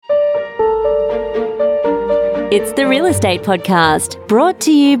It's the Real Estate Podcast, brought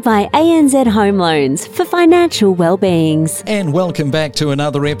to you by ANZ Home Loans for financial well-beings. And welcome back to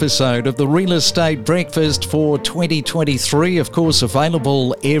another episode of the Real Estate Breakfast for 2023. Of course,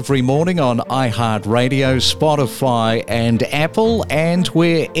 available every morning on iHeartRadio, Spotify and Apple, and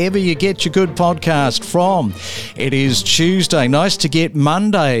wherever you get your good podcast from. It is Tuesday. Nice to get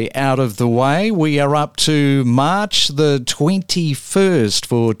Monday out of the way. We are up to March the 21st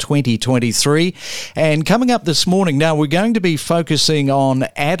for 2023. And coming up this morning, now we're going to be focusing on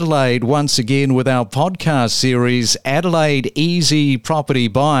Adelaide once again with our podcast series, Adelaide Easy Property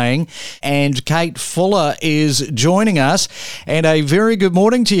Buying. And Kate Fuller is joining us. And a very good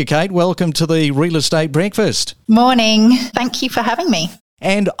morning to you, Kate. Welcome to the Real Estate Breakfast. Morning. Thank you for having me.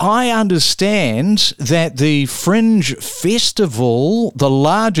 And I understand that the Fringe Festival, the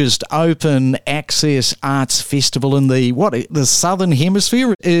largest open access arts festival in the Southern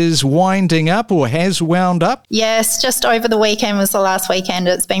Hemisphere, is winding up or has wound up? Yes, just over the weekend was the last weekend.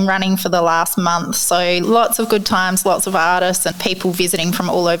 It's been running for the last month. So lots of good times, lots of artists and people visiting from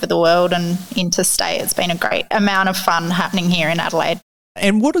all over the world and interstate. It's been a great amount of fun happening here in Adelaide.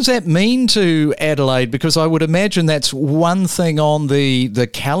 And what does that mean to Adelaide? Because I would imagine that's one thing on the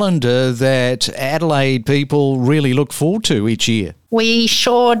calendar that Adelaide people really look forward to each year. We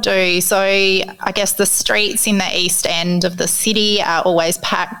sure do. So I guess the streets in the east end of the city are always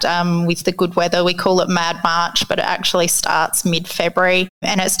packed with the good weather. We call it Mad March, but it actually starts mid-February.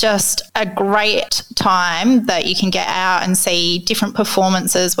 And it's just a great time that you can get out and see different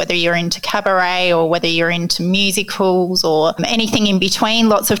performances, whether you're into cabaret or whether you're into musicals or anything in between,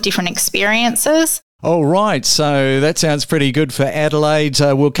 lots of different experiences. All right, so that sounds pretty good for Adelaide.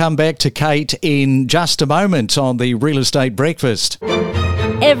 We'll come back to Kate in just a moment on the Real Estate Breakfast.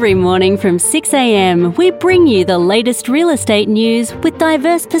 Every morning from 6 a.m, we bring you the latest real estate news with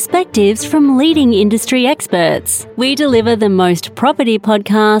diverse perspectives from leading industry experts. We deliver the most property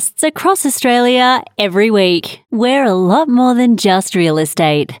podcasts across Australia every week. We're a lot more than just real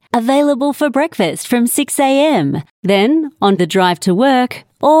estate. Available for breakfast from 6 a.m, then on the drive to work,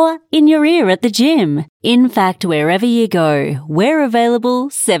 or in your ear at the gym. In fact, wherever you go, we're available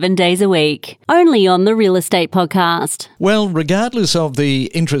 7 days a week. Only on the Real Estate Podcast. Well, regardless of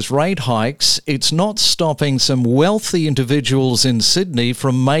the interest rate hikes, it's not stopping some wealthy individuals in Sydney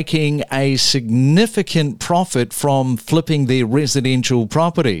from making a significant profit from flipping their residential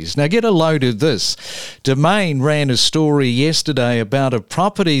properties. Now, get a load of this. Domain ran a story yesterday about a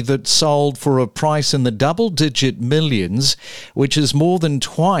property that sold for a price in the double-digit millions, which is more than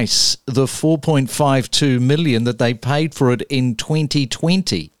twice the 4.52 million that they paid for it in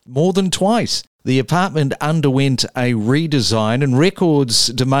 2020. More than twice. The apartment underwent a redesign, and Records,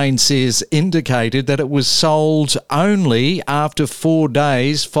 Domain says, indicated that it was sold only after 4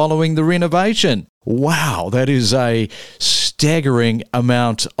 days following the renovation. Wow, that is a staggering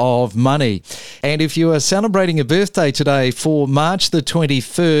amount of money. And if you are celebrating a birthday today for March the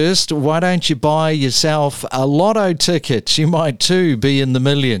 21st, why don't you buy yourself a lotto ticket? You might too be in the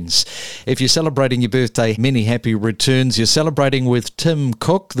millions. If you're celebrating your birthday, many happy returns. You're celebrating with Tim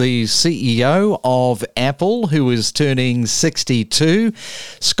Cook, the CEO of Apple, who is turning 62.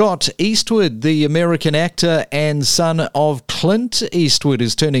 Scott Eastwood, the American actor and son of Clint Eastwood,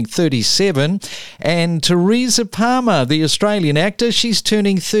 is turning 37. And Teresa Palmer, the Australian actor, she's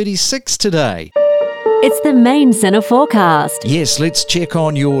turning 36 today. It's the Main Centre forecast. Yes, let's check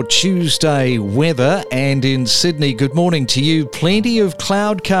on your Tuesday weather. And in Sydney, good morning to you. Plenty of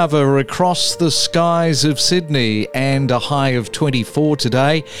cloud cover across the skies of Sydney and a high of 24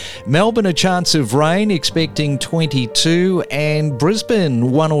 today. Melbourne, a chance of rain, expecting 22. And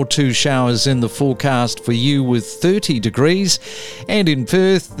Brisbane, 1 or 2 showers in the forecast for you with 30 degrees. And in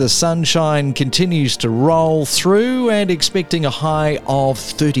Perth, the sunshine continues to roll through and expecting a high of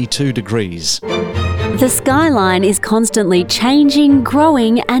 32 degrees. The skyline is constantly changing,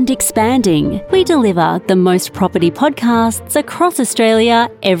 growing and expanding. We deliver the most property podcasts across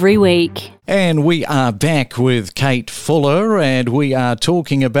Australia every week. And we are back with Kate Fuller, and we are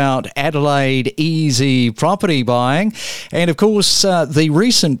talking about Adelaide Easy Property Buying. And of course, the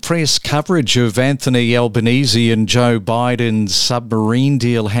recent press coverage of Anthony Albanese and Joe Biden's submarine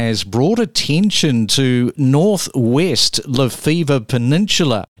deal has brought attention to northwest Lefevre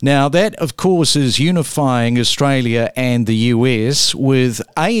Peninsula. Now, that, of course, is unifying Australia and the US, with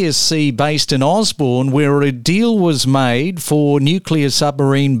ASC based in Osborne, where a deal was made for nuclear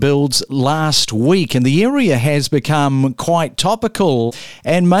submarine builds last week, and the area has become quite topical.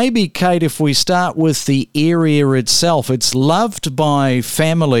 And maybe, Kate, if we start with the area itself, it's loved by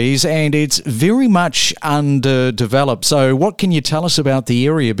families and it's very much underdeveloped. So what can you tell us about the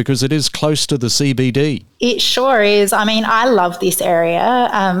area, because it is close to the CBD? It sure is. I mean, I love this area.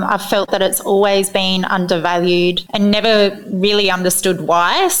 I've felt that it's always been undervalued and never really understood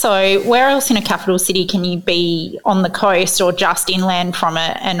why. So where else in a capital city can you be on the coast or just inland from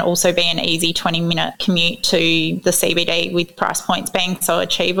it and also be an easy 20-minute commute to the CBD with price points being so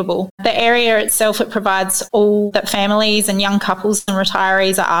achievable? The area itself, it provides all that families and young couples and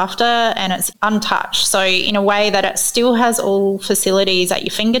retirees are after, and it's untouched. So in a way that it still has all facilities at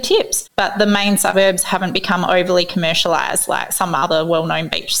your fingertips, but the main suburbs haven't become overly commercialised like some other well-known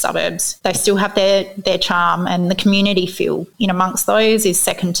beach suburbs. They still have their charm, and the community feel in amongst those is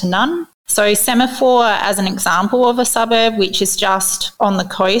second to none. So Semaphore, as an example of a suburb which is just on the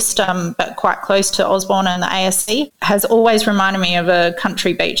coast but quite close to Osborne and the ASC, has always reminded me of a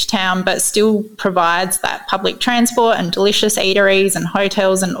country beach town but still provides that public transport and delicious eateries and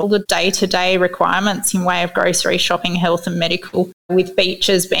hotels and all the day-to-day requirements in way of grocery, shopping, health and medical, with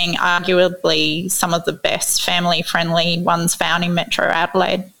beaches being arguably some of the best family-friendly ones found in Metro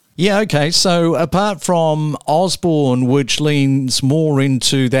Adelaide. Yeah, okay. So apart from Osborne, which leans more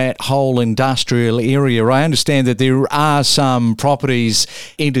into that whole industrial area, I understand that there are some properties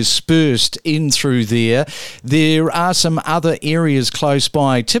interspersed in through there. There are some other areas close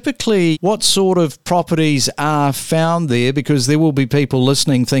by. Typically, what sort of properties are found there? Because there will be people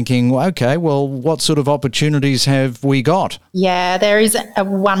listening thinking, okay, well, what sort of opportunities have we got? Yeah, there is a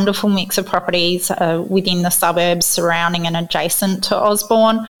wonderful mix of properties within the suburbs surrounding and adjacent to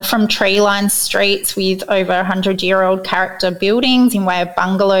Osborne, from tree-lined streets with over 100-year-old character buildings in way of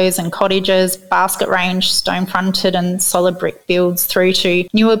bungalows and cottages, basket range, stone-fronted and solid brick builds, through to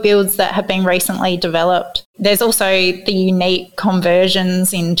newer builds that have been recently developed. There's also the unique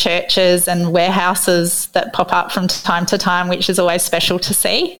conversions in churches and warehouses that pop up from time to time, which is always special to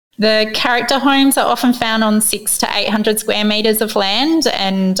see. The character homes are often found on 600 to 800 square metres of land,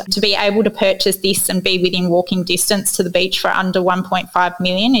 and to be able to purchase this and be within walking distance to the beach for under 1.5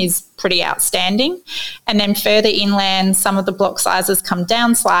 million is pretty outstanding. And then further inland, some of the block sizes come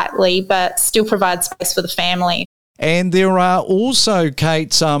down slightly but still provide space for the family. And there are also,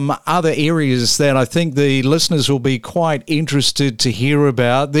 Kate, some other areas that I think the listeners will be quite interested to hear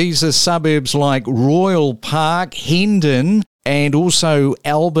about. These are suburbs like Royal Park, Hendon, and also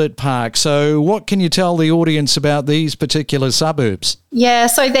Albert Park. So what can you tell the audience about these particular suburbs? Yeah,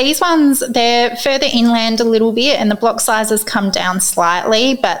 so these ones, they're further inland a little bit and the block sizes come down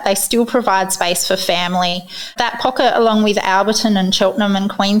slightly, but they still provide space for family. That pocket, along with Alberton and Cheltenham and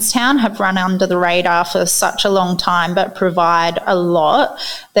Queenstown, have run under the radar for such a long time but provide a lot.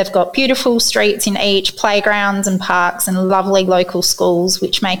 They've got beautiful streets in each, playgrounds and parks and lovely local schools,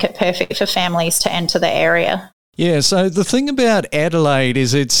 which make it perfect for families to enter the area. Yeah, so the thing about Adelaide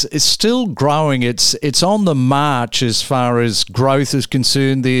is it's still growing. It's on the march as far as growth is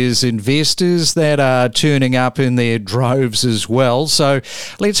concerned. There's investors that are turning up in their droves as well. So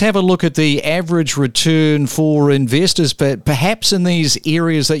let's have a look at the average return for investors, but perhaps in these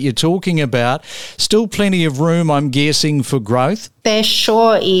areas that you're talking about, still plenty of room, I'm guessing, for growth. There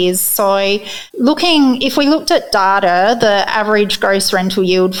sure is. So if we looked at data, the average gross rental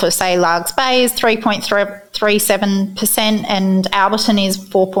yield for, say, Largs Bay is 3.37% and Alberton is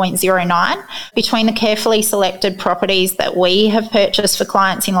 4.09%. Between the carefully selected properties that we have purchased for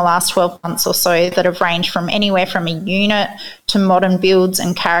clients in the last 12 months or so that have ranged from anywhere from a unit to modern builds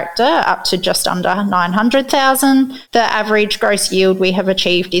and character up to just under 900,000, the average gross yield we have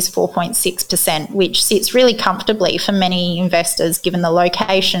achieved is 4.6%, which sits really comfortably for many investors given the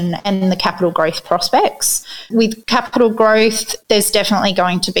location and the capital growth prospects. With capital growth, there's definitely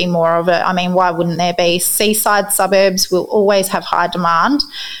going to be more of it. I mean, why wouldn't there be? Seaside suburbs will always have high demand,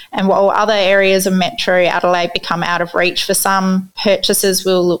 and while other areas of Metro Adelaide become out of reach for some, purchasers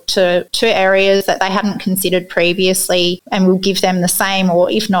will look to areas that they hadn't considered previously and will give them the same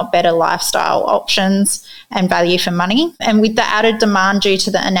or if not better lifestyle options and value for money. And with the added demand due to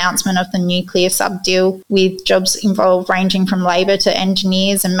the announcement of the nuclear sub deal, with jobs involved ranging from labour to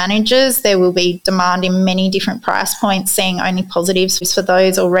engineers and managers, there will be demand in many different price points, seeing only positives for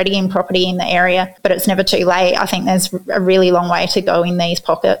those already in property in the area. But it's never too late. I think there's a really long way to go in these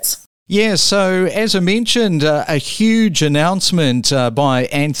pockets. Yeah, so as I mentioned, a huge announcement by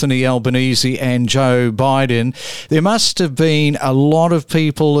Anthony Albanese and Joe Biden. There must have been a lot of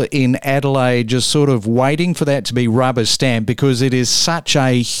people in Adelaide just sort of waiting for that to be rubber stamped, because it is such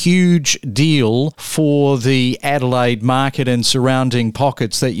a huge deal for the Adelaide market and surrounding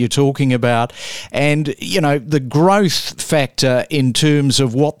pockets that you're talking about. And, you know, the growth factor in terms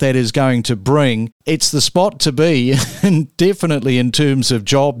of what that is going to bring, it's the spot to be, and definitely in terms of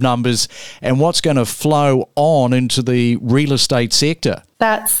job numbers and what's going to flow on into the real estate sector.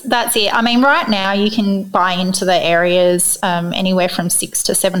 That's it. I mean, right now you can buy into the areas anywhere from 600,000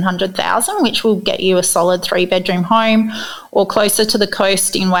 to 700,000, which will get you a solid 3-bedroom home, or closer to the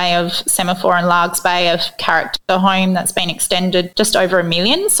coast in way of Semaphore and Largs Bay, a character home that's been extended just over $1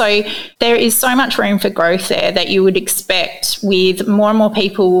 million. So there is so much room for growth there that you would expect, with more and more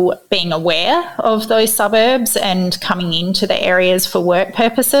people being aware of those suburbs and coming into the areas for work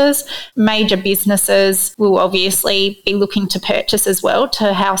purposes. Major businesses will obviously be looking to purchase as well,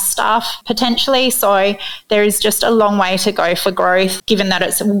 to house staff potentially. So there is just a long way to go for growth, given that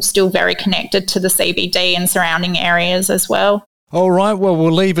it's still very connected to the CBD and surrounding areas as well. All right, well,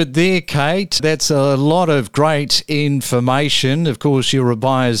 we'll leave it there, Kate. That's a lot of great information. Of course, you're a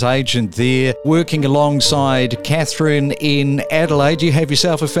buyer's agent there, working alongside Catherine in Adelaide. You have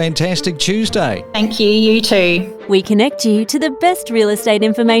yourself a fantastic Tuesday. Thank you, you too. We connect you to the best real estate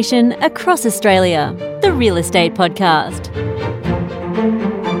information across Australia. The Real Estate Podcast.